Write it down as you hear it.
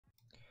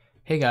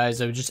Hey guys,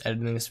 I was just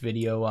editing this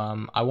video.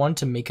 I wanted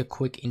to make a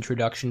quick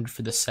introduction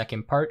for the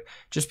second part,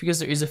 just because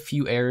there is a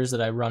few errors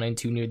that I run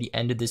into near the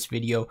end of this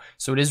video.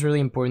 So it is really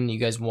important that you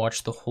guys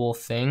watch the whole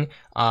thing,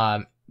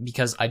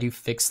 because I do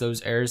fix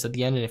those errors at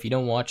the end. And if you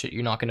don't watch it,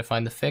 you're not going to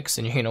find the fix,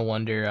 and you're going to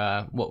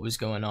wonder what was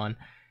going on.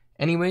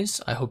 Anyways,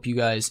 I hope you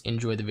guys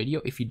enjoy the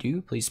video. If you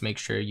do, please make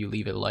sure you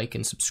leave a like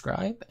and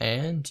subscribe.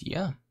 And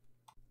yeah.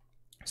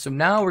 So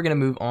now we're going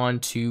to move on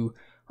to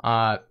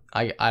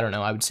I don't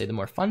know, I would say the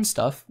more fun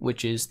stuff,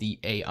 which is the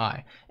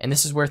AI. And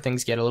this is where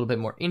things get a little bit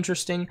more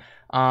interesting,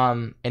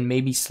 and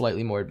maybe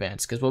slightly more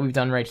advanced, because what we've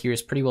done right here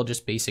is pretty well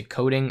just basic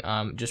coding,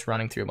 just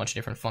running through a bunch of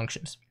different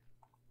functions.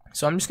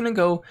 So I'm just going to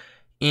go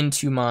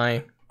into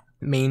my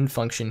main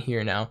function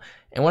here now,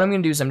 and what I'm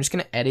going to do is I'm just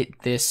going to edit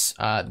this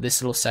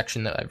this little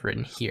section that I've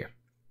written here.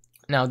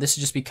 Now this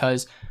is just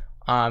because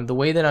the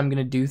way that I'm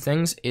going to do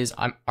things is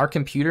our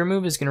computer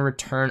move is going to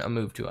return a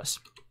move to us.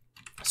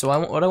 So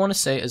what I want to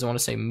say is I want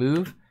to say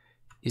move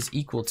is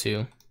equal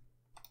to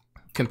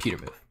computer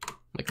move,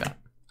 like that,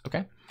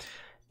 okay?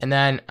 And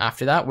then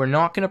after that, we're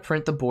not going to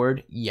print the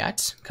board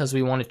yet because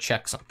we want to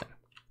check something.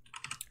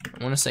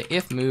 I want to say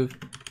if move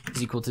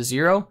is equal to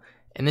 0,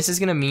 and this is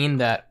going to mean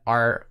that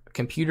our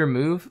computer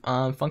move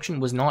function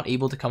was not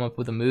able to come up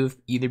with a move,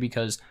 either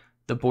because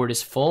the board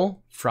is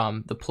full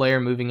from the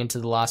player moving into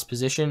the last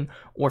position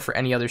or for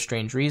any other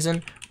strange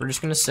reason. We're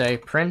just going to say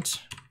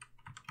print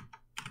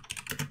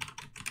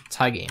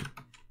tie game,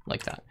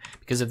 like that,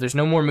 because if there's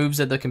no more moves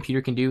that the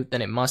computer can do,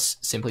 then it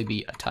must simply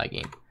be a tie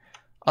game.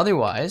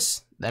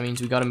 Otherwise, that means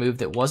we got a move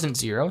that wasn't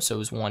 0, so it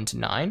was 1 to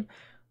 9.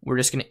 We're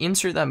just going to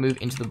insert that move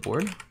into the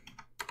board,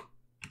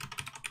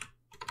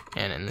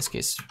 and in this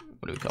case,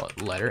 what do we call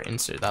it? Letter.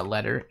 Insert that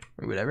letter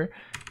or whatever.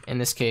 In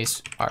this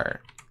case,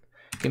 our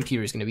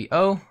computer is going to be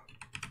O.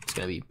 It's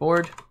going to be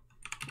board,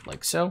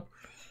 like so.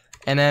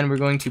 And then we're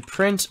going to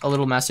print a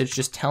little message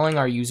just telling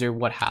our user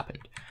what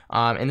happened.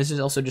 And this is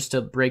also just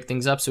to break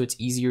things up so it's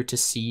easier to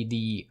see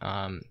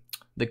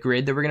the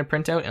grid that we're going to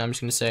print out. And I'm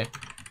just going to say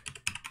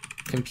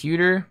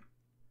computer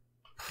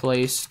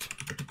placed,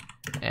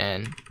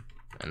 and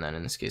then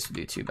in this case we'll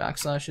do 2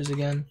 backslashes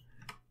again,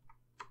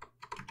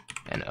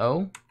 and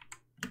O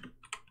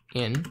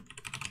in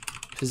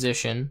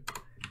position,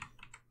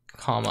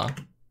 comma,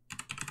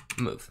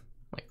 move,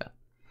 like that.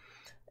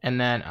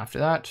 And then after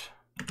that,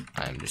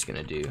 I'm just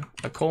going to do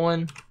a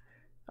colon,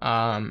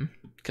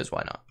 because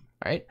why not,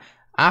 right?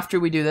 After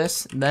we do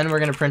this, then we're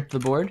going to print the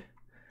board,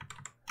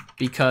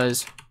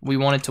 because we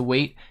wanted to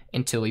wait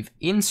until we've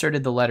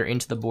inserted the letter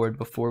into the board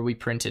before we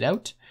print it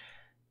out.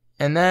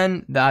 And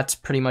then that's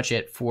pretty much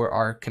it for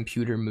our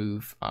computer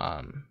move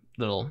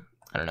little,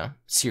 I don't know,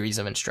 series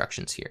of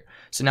instructions here.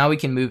 So now we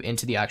can move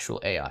into the actual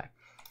AI.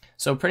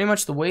 So pretty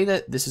much the way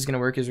that this is going to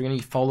work is we're going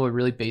to follow a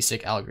really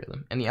basic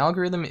algorithm. And the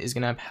algorithm is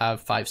going to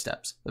have 5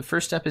 steps. The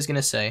first step is going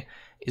to say,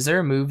 is there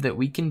a move that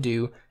we can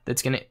do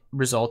that's going to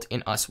result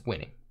in us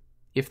winning?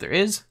 If there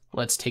is,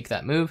 let's take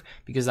that move,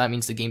 because that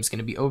means the game's going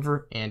to be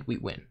over and we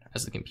win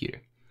as the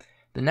computer.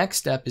 The next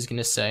step is going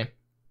to say,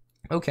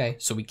 okay,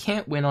 so we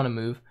can't win on a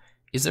move.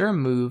 Is there a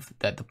move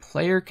that the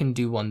player can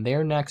do on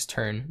their next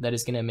turn that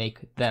is going to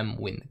make them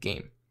win the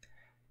game?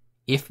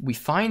 If we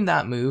find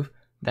that move,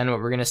 then what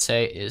we're going to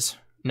say is,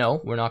 no,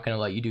 we're not going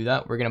to let you do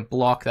that. We're going to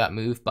block that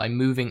move by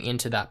moving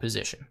into that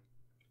position.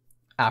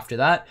 After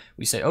that,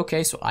 we say,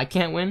 okay, so I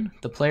can't win,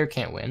 the player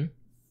can't win.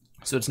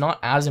 So it's not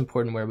as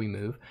important where we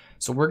move.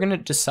 So we're going to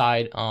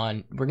decide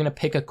on, we're going to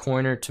pick a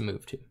corner to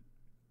move to.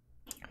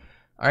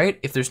 All right,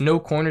 if there's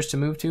no corners to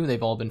move to,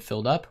 they've all been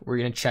filled up. We're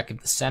going to check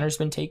if the center's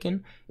been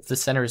taken. If the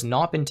center has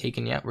not been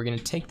taken yet, we're going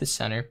to take the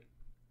center.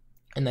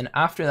 And then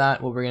after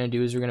that, what we're going to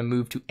do is we're going to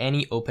move to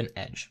any open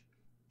edge.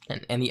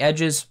 And the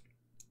edges,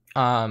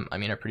 I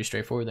mean, are pretty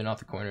straightforward. They're not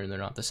the corner and they're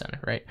not the center,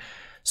 right?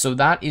 So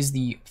that is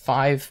the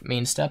 5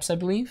 main steps, I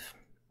believe.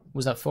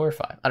 Was that 4 or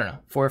 5? I don't know,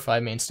 4 or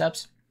 5 main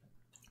steps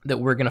that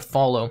we're going to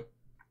follow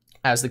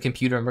as the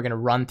computer, and we're going to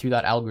run through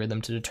that algorithm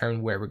to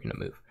determine where we're going to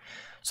move.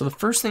 So the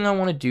first thing I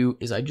want to do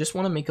is I just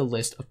want to make a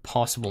list of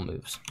possible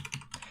moves.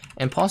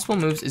 And possible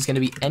moves is going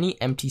to be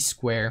any empty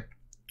square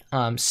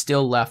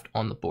still left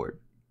on the board.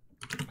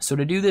 So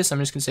to do this, I'm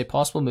just going to say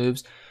possible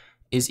moves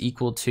is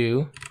equal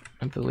to,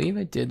 I believe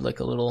I did like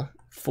a little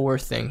for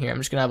thing here. I'm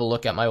just going to have a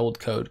look at my old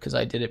code because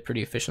I did it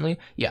pretty efficiently.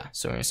 Yeah,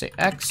 so I'm going to say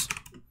x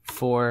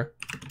for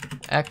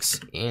x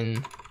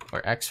in,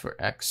 or x for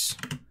x,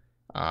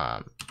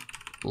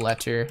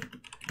 letter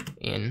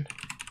in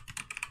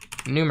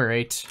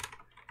enumerate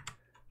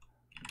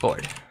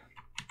board.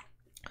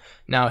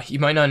 Now you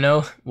might not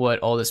know what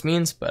all this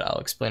means, but I'll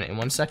explain it in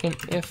 1 second.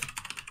 If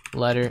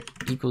letter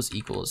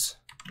equals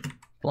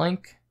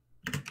blank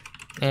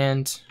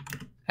and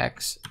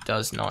x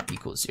does not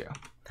equal 0.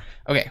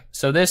 Okay,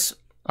 so this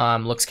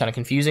looks kind of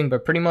confusing,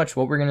 but pretty much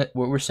what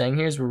we're saying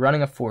here is we're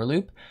running a for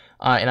loop,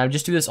 and I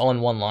just do this all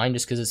in one line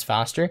just because it's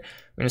faster.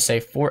 We're going to say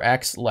for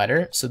x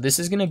letter, so this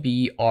is going to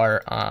be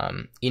our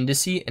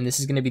indice, and this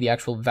is going to be the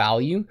actual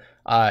value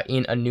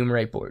in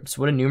enumerate board.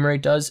 So what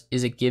enumerate does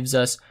is it gives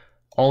us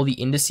all the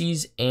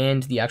indices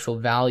and the actual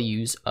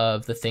values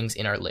of the things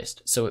in our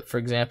list. So for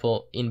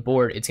example, in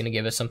board, it's going to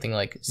give us something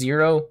like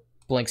 0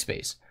 blank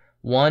space,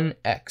 1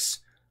 X,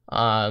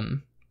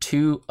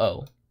 2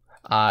 O,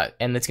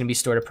 and that's going to be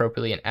stored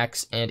appropriately in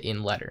X and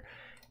in letter.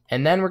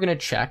 And then we're going to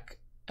check,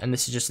 and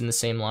this is just in the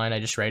same line, I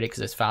just write it because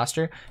it's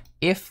faster,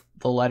 if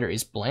the letter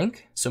is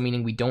blank, so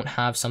meaning we don't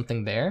have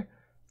something there,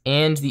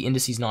 and the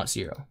indice is not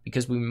 0,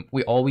 because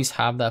we always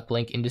have that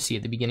blank indice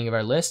at the beginning of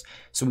our list,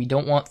 so we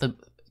don't want the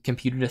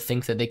computer to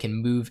think that they can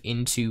move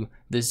into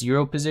the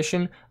 0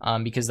 position,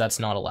 because that's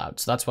not allowed.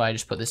 So that's why I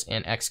just put this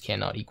in X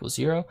cannot equal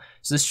 0.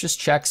 So this just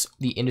checks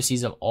the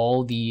indices of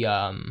all the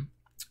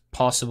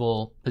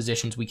possible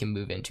positions we can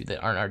move into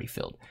that aren't already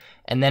filled.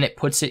 And then it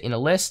puts it in a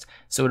list,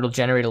 so it'll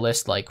generate a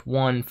list like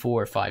 1,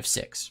 4, 5,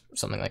 6,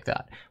 something like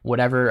that.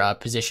 Whatever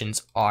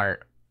positions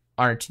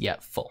aren't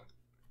yet full.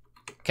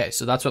 Okay,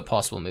 so that's what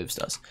possible moves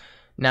does.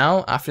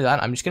 Now, after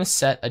that, I'm just going to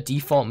set a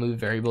default move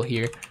variable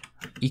here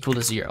equal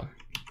to 0.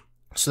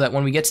 So that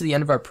when we get to the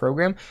end of our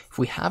program, if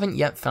we haven't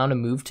yet found a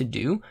move to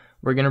do,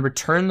 we're going to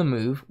return the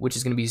move, which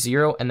is going to be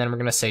 0, and then we're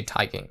going to say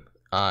tie game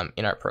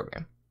in our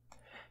program.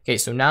 Okay,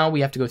 so now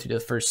we have to go through the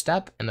first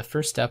step, and the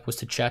first step was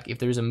to check if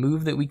there's a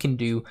move that we can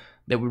do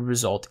that would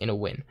result in a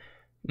win.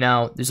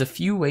 Now, there's a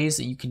few ways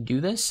that you can do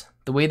this.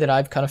 The way that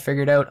I've kind of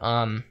figured out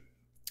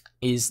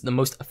is the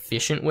most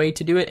efficient way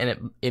to do it,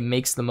 and it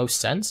makes the most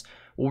sense.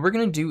 What we're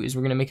going to do is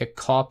we're going to make a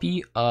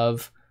copy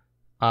of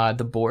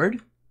the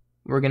board.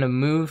 We're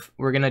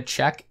going to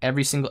check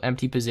every single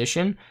empty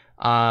position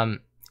and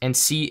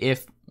see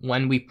if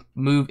when we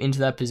move into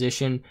that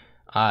position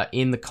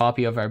in the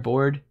copy of our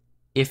board,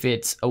 if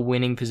it's a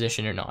winning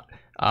position or not.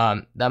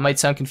 That might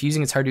sound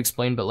confusing, it's hard to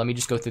explain, but let me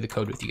just go through the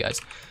code with you guys.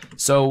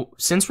 So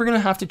since we're going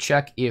to have to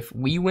check if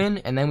we win,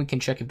 and then we can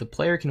check if the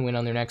player can win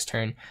on their next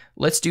turn,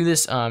 let's do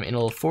this in a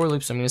little for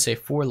loop. So I'm going to say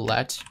for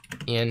let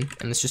in,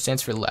 and this just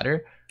stands for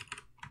letter,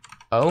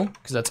 O,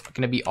 because that's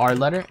going to be our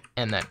letter,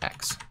 and then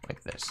X,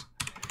 like this.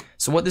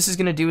 So what this is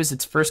going to do is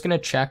it's first going to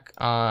check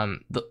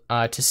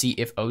to see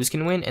if O's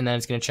can win, and then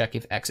it's going to check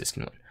if X's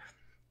can win.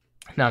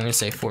 Now I'm going to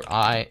say for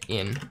I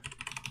in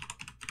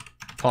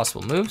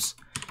possible moves.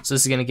 So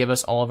this is going to give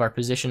us all of our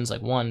positions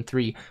like 1,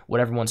 3,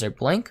 whatever ones are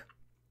blank.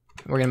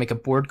 We're going to make a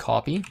board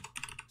copy,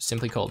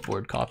 simply called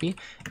board copy.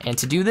 And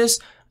to do this,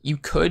 you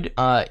could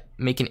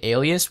make an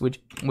alias,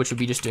 which would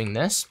be just doing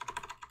this.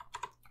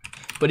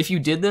 But if you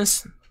did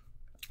this,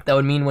 that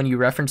would mean when you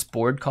reference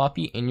board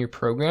copy in your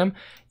program,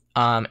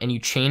 and you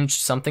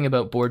change something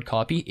about board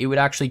copy, it would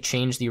actually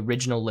change the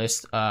original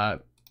list,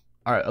 our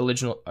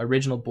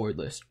original board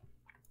list.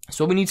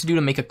 So what we need to do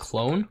to make a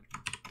clone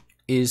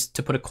is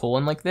to put a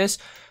colon like this,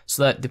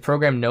 so that the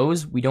program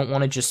knows we don't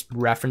want to just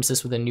reference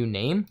this with a new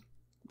name.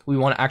 We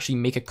want to actually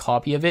make a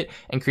copy of it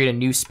and create a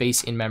new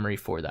space in memory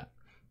for that.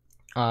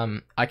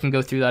 I can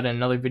go through that in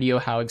another video,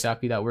 how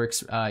exactly that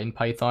works in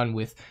Python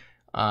with,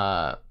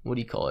 what do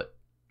you call it?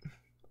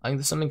 I think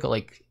there's something called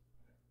like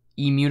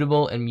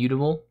immutable and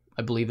mutable.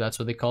 I believe that's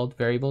what they called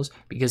variables,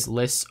 because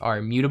lists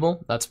are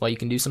mutable. That's why you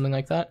can do something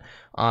like that.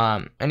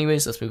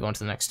 Anyways, let's move on to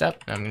the next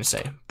step. I'm going to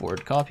say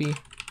board copy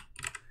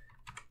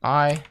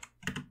I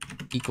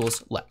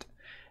equals let.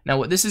 Now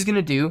what this is going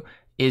to do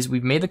is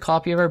we've made the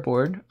copy of our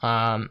board.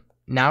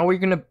 Now we're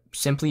going to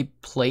simply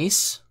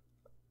place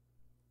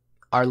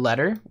our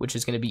letter, which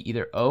is going to be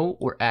either O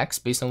or X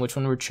based on which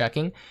one we're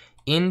checking,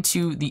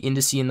 into the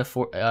indice in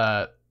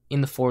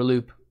the for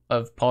loop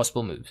of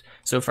possible moves.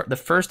 So for the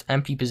first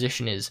empty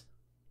position is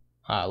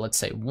let's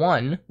say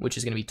 1, which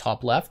is going to be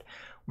top left.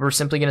 We're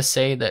simply going to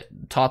say that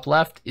top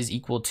left is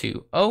equal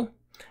to O,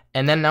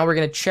 and then now we're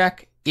going to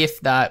check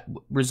if that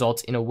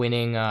results in a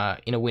winning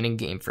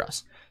game for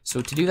us. So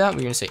to do that,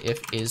 we're going to say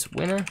if is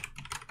winner,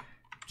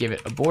 give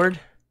it a board,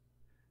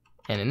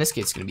 and in this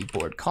case it's going to be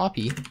board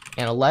copy,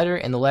 and a letter,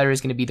 and the letter is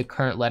going to be the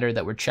current letter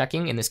that we're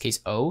checking, in this case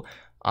O,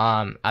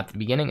 at the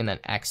beginning, and then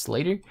X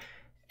later.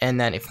 And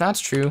then if that's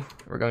true,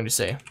 we're going to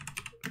say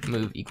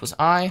move equals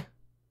I,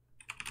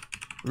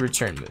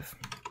 return move.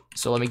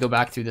 So let me go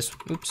back through this,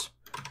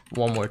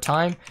 one more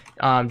time,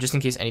 just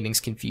in case anything's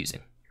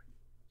confusing.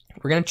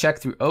 We're going to check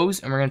through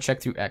O's and we're going to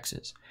check through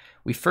X's.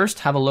 We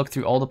first have a look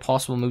through all the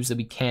possible moves that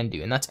we can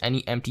do, and that's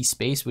any empty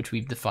space, which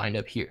we've defined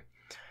up here.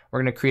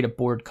 We're going to create a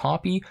board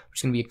copy, which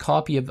is going to be a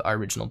copy of our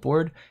original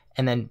board,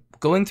 and then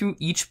going through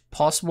each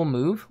possible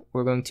move,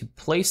 we're going to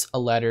place a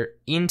letter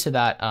into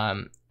that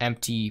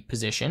empty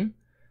position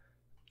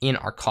in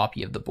our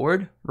copy of the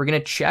board. We're going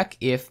to check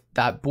if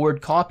that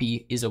board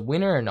copy is a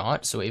winner or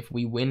not, so if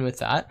we win with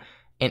that.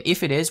 And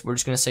if it is, we're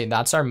just going to say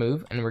that's our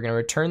move, and we're going to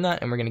return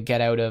that, and we're going to get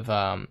out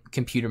of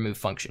computer move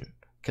function,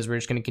 because we're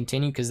just going to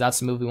continue, because that's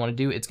the move we want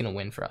to do. It's going to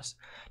win for us.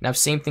 Now,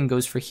 same thing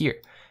goes for here,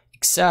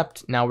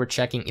 except now we're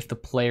checking if the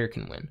player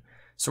can win.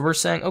 So we're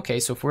saying, okay,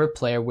 so if we're a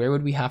player, where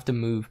would we have to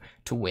move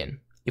to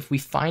win? If we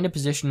find a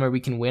position where we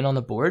can win on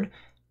the board,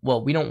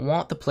 well, we don't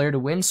want the player to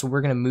win, so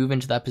we're going to move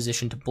into that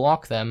position to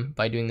block them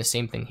by doing the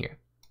same thing here.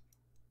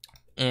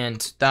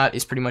 And that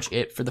is pretty much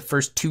it for the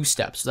first 2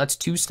 steps. So that's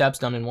 2 steps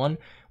done in one.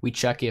 We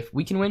check if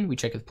we can win, we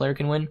check if the player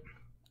can win,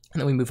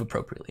 and then we move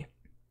appropriately.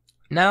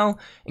 Now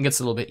it gets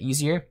a little bit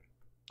easier,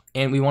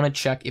 and we want to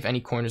check if any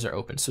corners are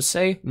open. So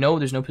say, no,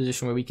 there's no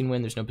position where we can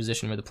win, there's no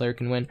position where the player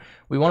can win.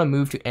 We want to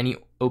move to any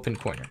open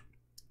corner.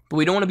 But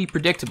we don't want to be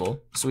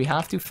predictable, so we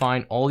have to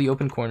find all the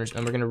open corners,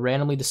 and we're going to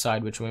randomly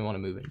decide which one we want to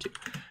move into.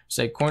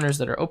 Say corners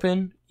that are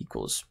open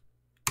equals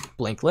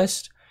blank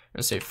list. I'm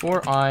going to say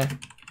for I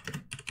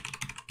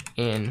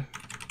in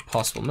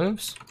possible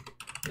moves,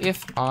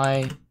 if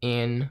I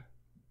in,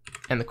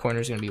 and the corner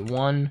is going to be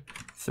 1,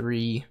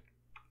 3,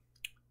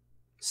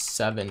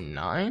 7,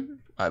 9.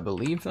 I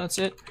believe that's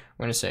it.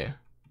 We're going to say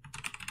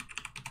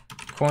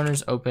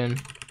corners open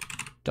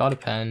dot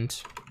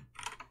append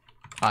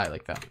I,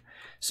 like that.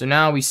 So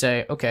now we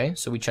say, okay,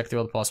 so we check through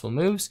all the possible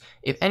moves.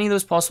 If any of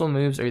those possible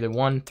moves are either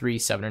 1, 3,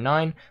 7, or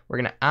 9, we're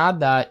going to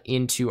add that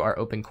into our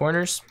open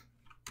corners.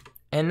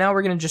 And now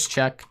we're going to just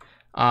check,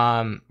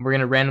 we're going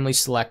to randomly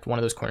select one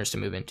of those corners to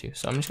move into.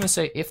 So I'm just going to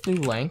say if the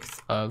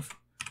length of,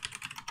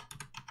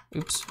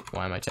 oops,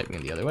 why am I typing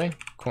it the other way?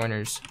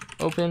 Corners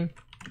open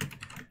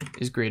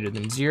is greater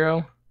than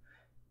 0.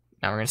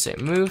 Now we're going to say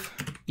move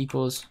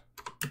equals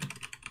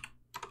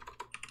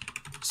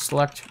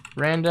select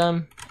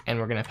random, and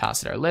we're going to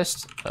pass it our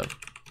list of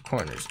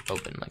corners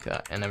open, like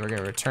that. And then we're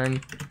going to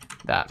return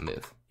that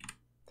move.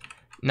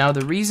 Now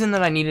the reason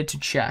that I needed to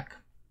check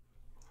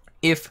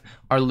if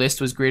our list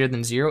was greater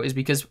than 0 is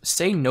because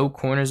say no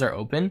corners are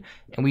open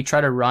and we try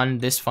to run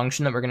this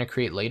function that we're going to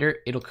create later,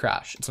 it'll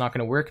crash. It's not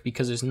going to work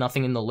because there's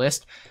nothing in the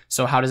list.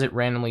 So how does it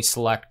randomly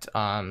select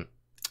an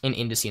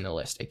indice in the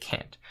list? It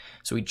can't.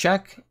 So we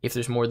check if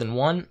there's more than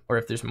 1, or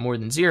if there's more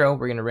than 0,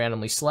 we're going to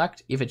randomly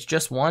select. If it's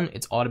just 1,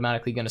 it's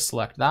automatically going to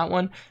select that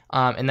one,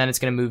 and then it's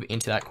going to move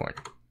into that corner.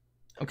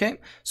 Okay,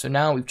 so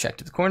now we've checked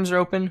if the corners are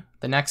open.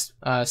 The next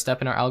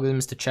step in our algorithm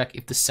is to check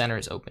if the center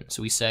is open.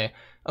 So we say,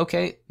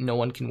 okay, no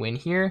one can win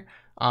here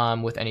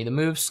with any of the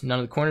moves. None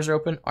of the corners are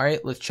open. All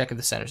right, let's check if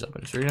the center is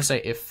open. So we're going to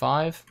say if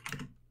 5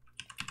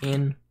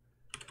 in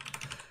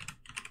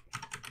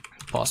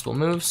possible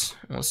moves,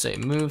 and we'll say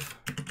move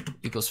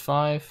equals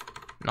 5,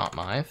 not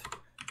my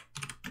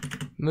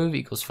move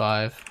equals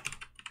 5,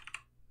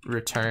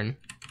 return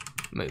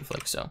move,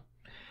 like so.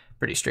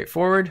 Pretty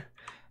straightforward.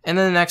 And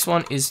then the next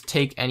one is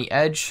take any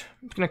edge.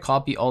 I'm going to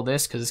copy all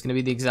this because it's going to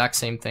be the exact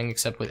same thing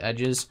except with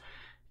edges.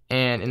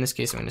 And in this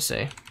case, I'm going to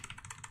say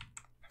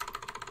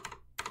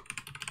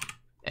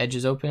edge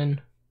is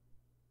open.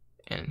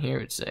 And here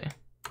it would say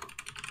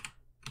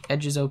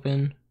edge is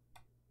open,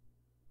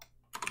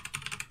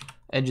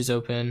 edge is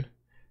open,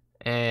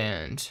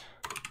 and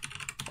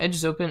edge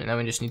is open. And now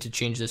we just need to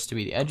change this to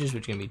be the edges,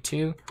 which is going to be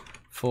 2,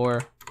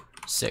 4,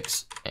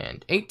 6,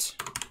 and 8.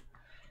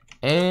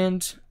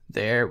 And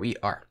there we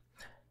are.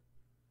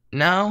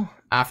 Now,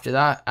 after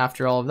that,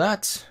 after all of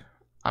that,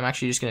 I'm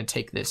actually just going to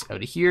take this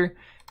out of here,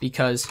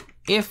 because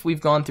if we've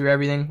gone through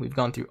everything, we've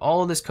gone through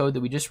all of this code that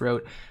we just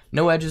wrote,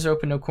 no edges are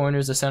open, no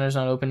corners, the center's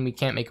not open, we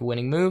can't make a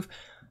winning move,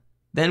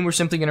 then we're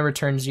simply going to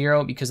return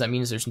 0, because that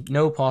means there's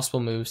no possible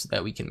moves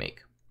that we can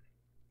make.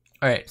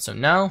 All right, so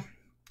now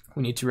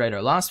we need to write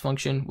our last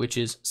function, which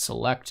is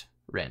select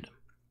random.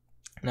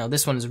 Now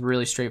this one is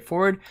really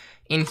straightforward.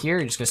 In here,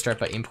 you're just going to start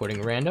by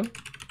importing random,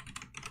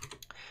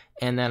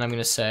 and then I'm going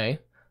to say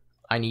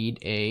I need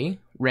a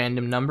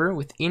random number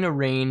within a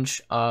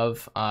range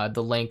of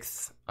the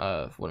length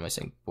of, what am I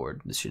saying,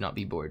 board. This should not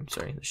be board,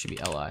 sorry, this should be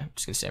li. I'm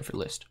just going to stand for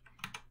list.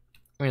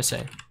 I'm going to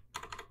say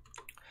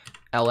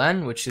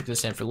ln, which is going to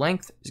stand for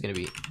length, is going to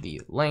be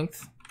the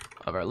length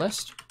of our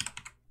list.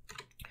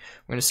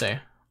 We're going to say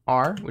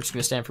r, which is going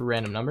to stand for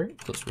random number,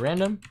 equals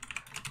random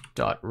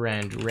dot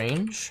rand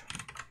range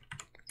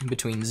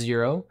between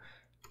 0,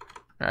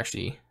 or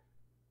actually,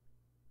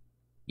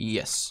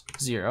 yes,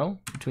 0,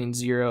 between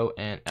 0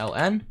 and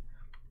ln.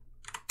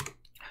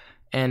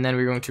 And then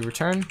we're going to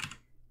return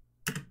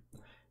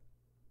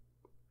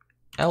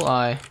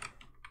li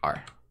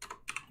r,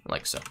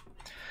 like so.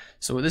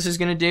 So what this is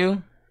going to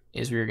do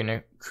is we're going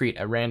to create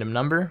a random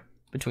number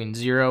between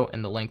 0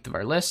 and the length of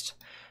our list.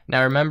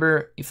 Now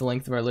remember, if the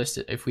length of our list,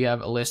 if we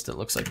have a list that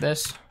looks like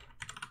this,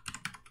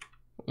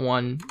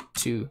 1,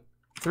 2,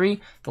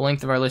 3, the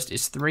length of our list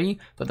is 3,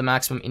 but the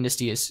maximum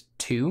indice is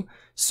 2.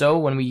 So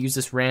when we use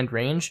this rand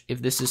range,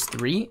 if this is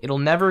 3, it'll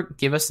never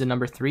give us the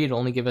number 3, it'll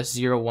only give us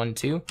 0, 1,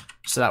 2,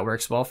 so that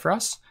works well for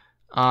us.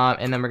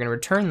 And then we're going to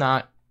return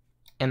that,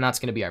 and that's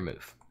going to be our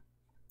move.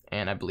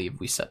 And I believe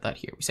we set that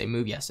here. We say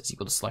move yes is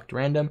equal to select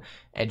random,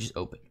 edge is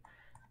open.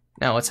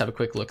 Now let's have a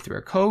quick look through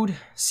our code,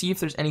 see if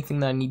there's anything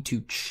that I need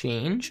to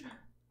change.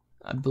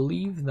 I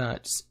believe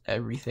that's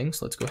everything,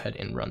 so let's go ahead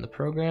and run the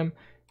program.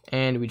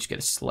 And we just get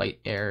a slight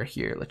error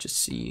here. Let's just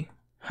see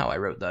how I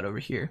wrote that over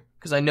here,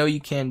 because I know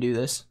you can do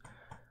this.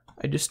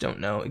 I just don't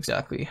know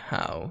exactly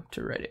how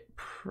to write it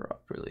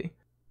properly.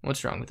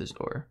 What's wrong with this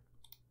or?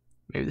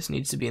 Maybe this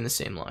needs to be in the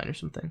same line or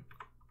something.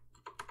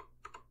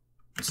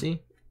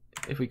 See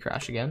if we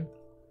crash again.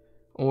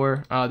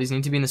 Or these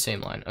need to be in the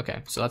same line.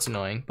 Okay, so that's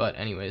annoying, but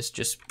anyways,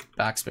 just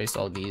backspace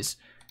all these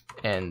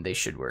and they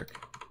should work.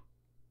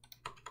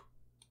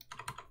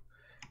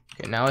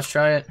 Okay, now let's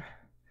try it.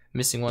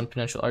 missing one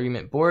potential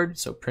argument, board.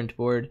 So print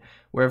board.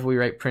 Wherever we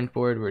write print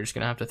board, we're just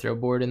going to have to throw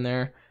board in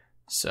there.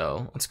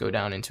 So let's go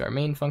down into our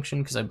main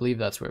function because I believe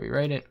that's where we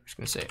write it. We're just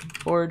going to say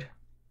board,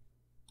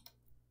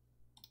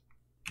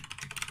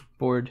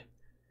 board,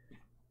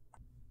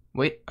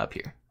 wait, up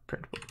here,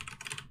 print board,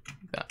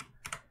 like that.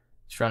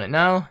 Let's run it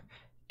now,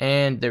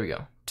 and there we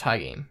go, tie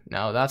game.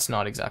 Now that's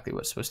not exactly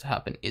what's supposed to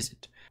happen, is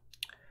it?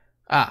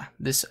 Ah,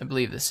 this, I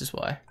believe this is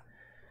why.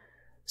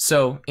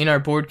 So in our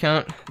board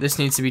count, this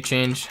needs to be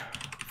changed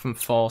from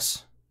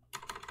false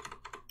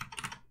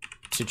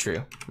to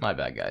true. My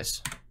bad,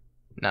 guys.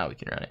 Now we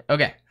can run it.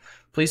 Okay.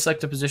 Please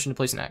select a position to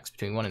place an X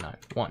between 1 and 9.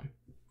 1.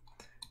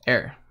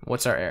 Error.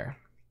 What's our error?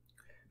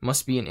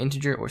 Must be an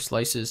integer or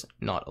slices,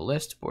 not a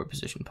list. Board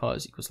position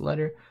pause equals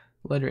letter.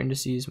 Letter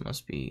indices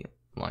must be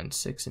line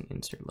 6 and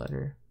insert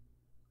letter.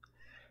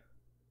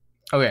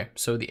 Okay,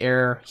 so the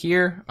error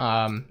here,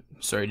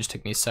 sorry, it just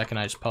took me a second.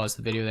 I just paused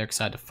the video there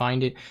because I had to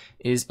find it.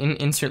 Is in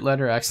insert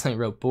letter, I accidentally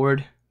wrote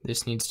board.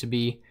 This needs to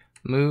be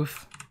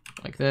move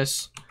like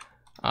this.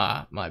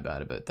 My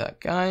bad about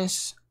that,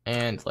 guys.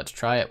 And let's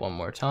try it one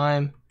more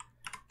time.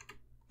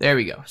 There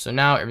we go. So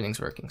now everything's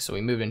working. So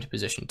we move into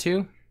position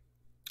 2.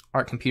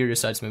 Our computer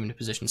decides to move into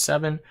position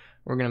 7.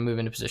 We're going to move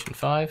into position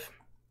 5.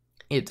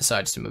 It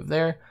decides to move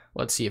there.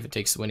 Let's see if it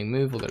takes the winning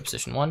move. We'll go to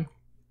position 1.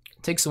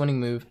 It takes the winning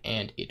move,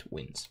 and it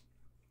wins.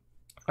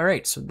 All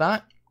right, so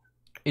that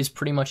is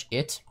pretty much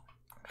it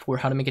for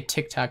how to make a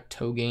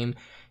tic-tac-toe game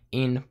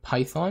in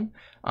Python.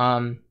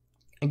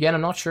 Again,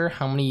 I'm not sure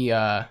how many,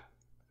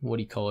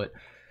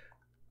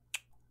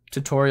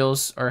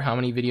 tutorials or how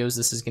many videos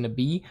this is going to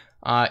be.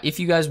 If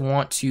you guys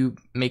want to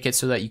make it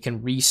so that you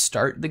can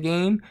restart the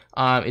game,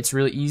 it's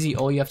really easy.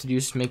 All you have to do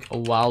is make a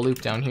while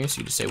loop down here. So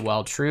you just say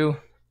while true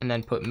and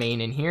then put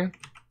main in here.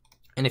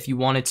 And if you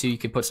wanted to, you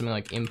could put something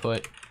like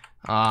input,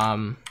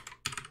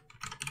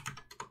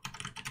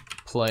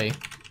 play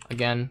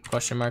again,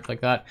 question mark,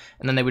 like that.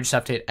 And then they would just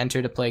have to hit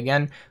enter to play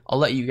again. I'll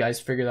let you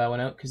guys figure that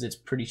one out because it's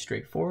pretty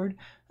straightforward.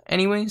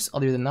 Anyways,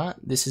 other than that,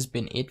 this has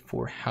been it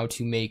for how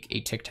to make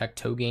a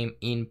tic-tac-toe game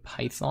in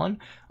Python.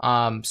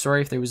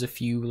 Sorry if there was a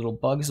few little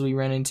bugs we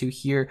ran into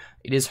here.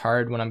 It is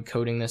hard when I'm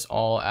coding this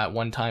all at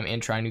one time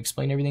and trying to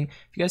explain everything.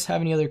 If you guys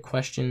have any other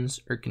questions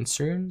or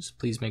concerns,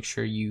 please make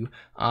sure you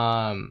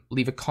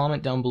leave a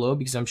comment down below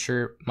because I'm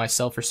sure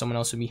myself or someone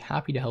else would be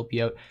happy to help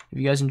you out. If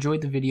you guys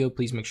enjoyed the video,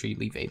 please make sure you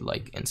leave a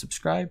like and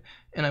subscribe,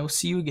 and I will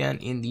see you again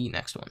in the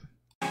next one.